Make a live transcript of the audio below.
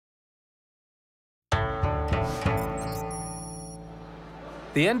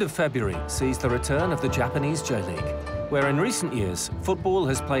The end of February sees the return of the Japanese J.League, where in recent years, football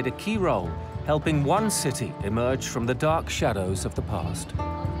has played a key role, helping one city emerge from the dark shadows of the past.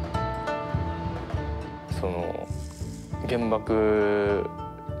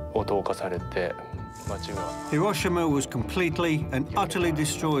 Hiroshima was completely and utterly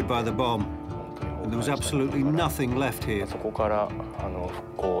destroyed by the bomb, and there was absolutely nothing left here.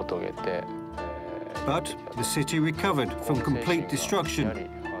 But the city recovered from complete destruction,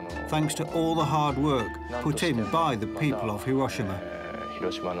 thanks to all the hard work put in by the people of Hiroshima.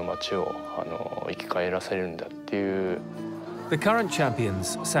 The current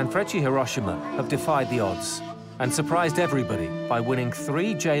champions, Sanfrecce Hiroshima, have defied the odds and surprised everybody by winning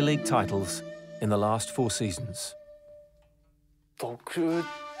 3 J.League titles in the last 4 seasons.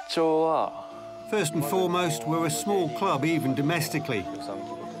 First and foremost, we're a small club, even domestically.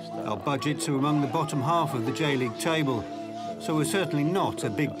 Our budgets are among the bottom half of the J.League table, so we're certainly not a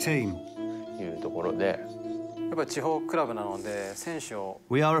big team.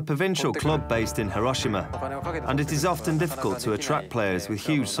 We are a provincial club based in Hiroshima, and it is often difficult to attract players with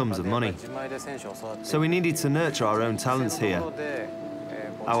huge sums of money. So we needed to nurture our own talents here.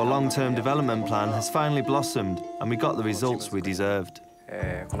 Our long-term development plan has finally blossomed, and we got the results we deserved.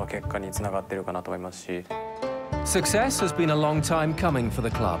 Success has been a long time coming for the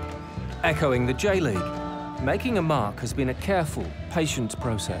club. Echoing the J.League, making a mark has been a careful, patient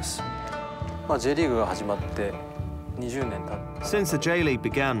process. Since the J.League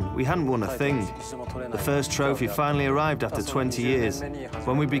began, we hadn't won a thing. The first trophy finally arrived after 20 years,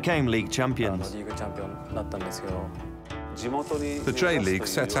 when we became league champions. The J.League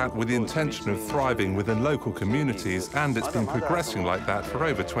set out with the intention of thriving within local communities, and it's been progressing like that for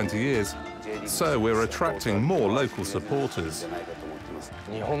over 20 years. So we're attracting more local supporters.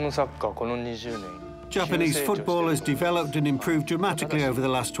 Japanese football has developed and improved dramatically over the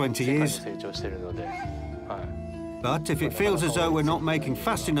last 20 years. But if it feels as though we're not making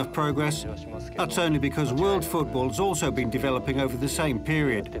fast enough progress, that's only because world football has also been developing over the same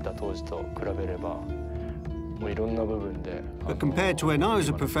period. But compared to when I was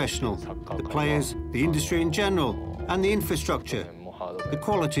a professional, the players, the industry in general, and the infrastructure, the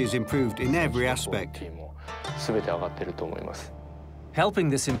quality has improved in every aspect. Helping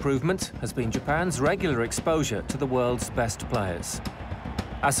this improvement has been Japan's regular exposure to the world's best players.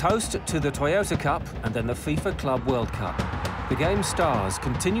 As host to the Toyota Cup and then the FIFA Club World Cup, the game's stars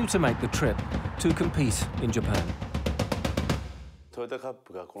continue to make the trip to compete in Japan.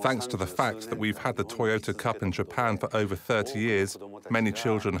 Thanks to the fact that we've had the Toyota Cup in Japan for over 30 years, many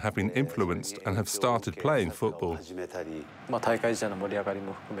children have been influenced and have started playing football.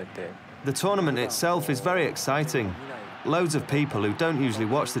 The tournament itself is very exciting. Loads of people who don't usually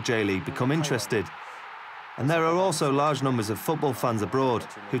watch the J.League become interested. And there are also large numbers of football fans abroad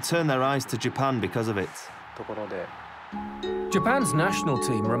who turn their eyes to Japan because of it. Japan's national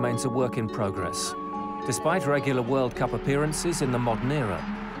team remains a work in progress. Despite regular World Cup appearances in the modern era,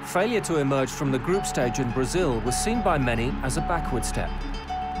 failure to emerge from the group stage in Brazil was seen by many as a backward step.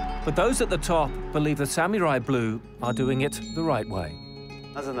 But those at the top believe the Samurai Blue are doing it the right way.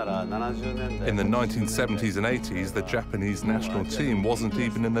 In the 1970s and 80s, the Japanese national team wasn't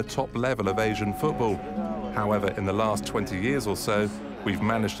even in the top level of Asian football. However, in the last 20 years or so, we've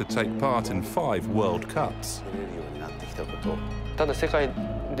managed to take part in 5 World Cups.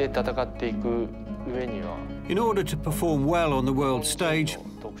 In order to perform well on the world stage,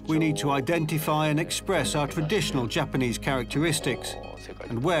 we need to identify and express our traditional Japanese characteristics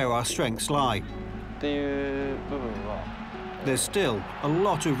and where our strengths lie. There's still a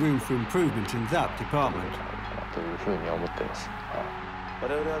lot of room for improvement in that department.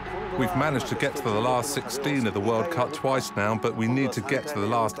 We've managed to get to the last 16 of the World Cup twice now, but we need to get to the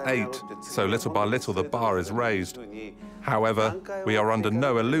last 8, so little by little the bar is raised. However, we are under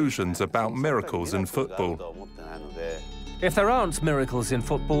no illusions about miracles in football. If there aren't miracles in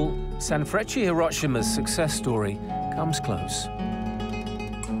football, Sanfrecce Hiroshima's success story comes close.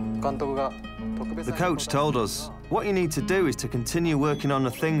 The coach told us, what you need to do is to continue working on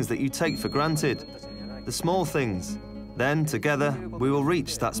the things that you take for granted, the small things. Then, together, we will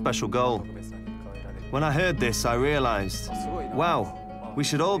reach that special goal. When I heard this, I realized, wow, we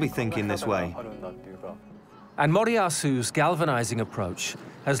should all be thinking this way. And Moriyasu's galvanizing approach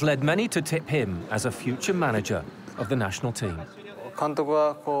has led many to tip him as a future manager of the national team.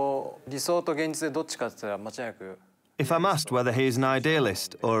 If I'm asked whether he is an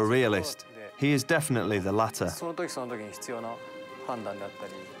idealist or a realist, he is definitely the latter.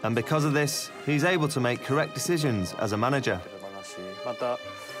 And because of this, he's able to make correct decisions as a manager.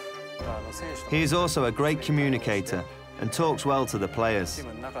 He is also a great communicator and talks well to the players,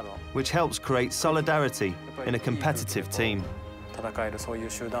 which helps create solidarity in a competitive team.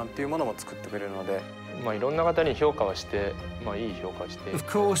 Of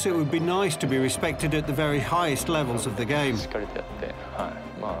course, it would be nice to be respected at the very highest levels of the game.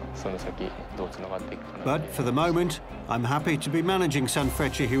 But for the moment, I'm happy to be managing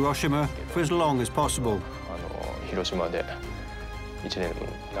Sanfrecce Hiroshima for as long as possible.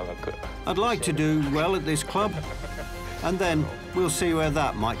 I'd like to do well at this club, and then we'll see where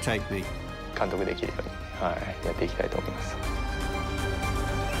that might take me.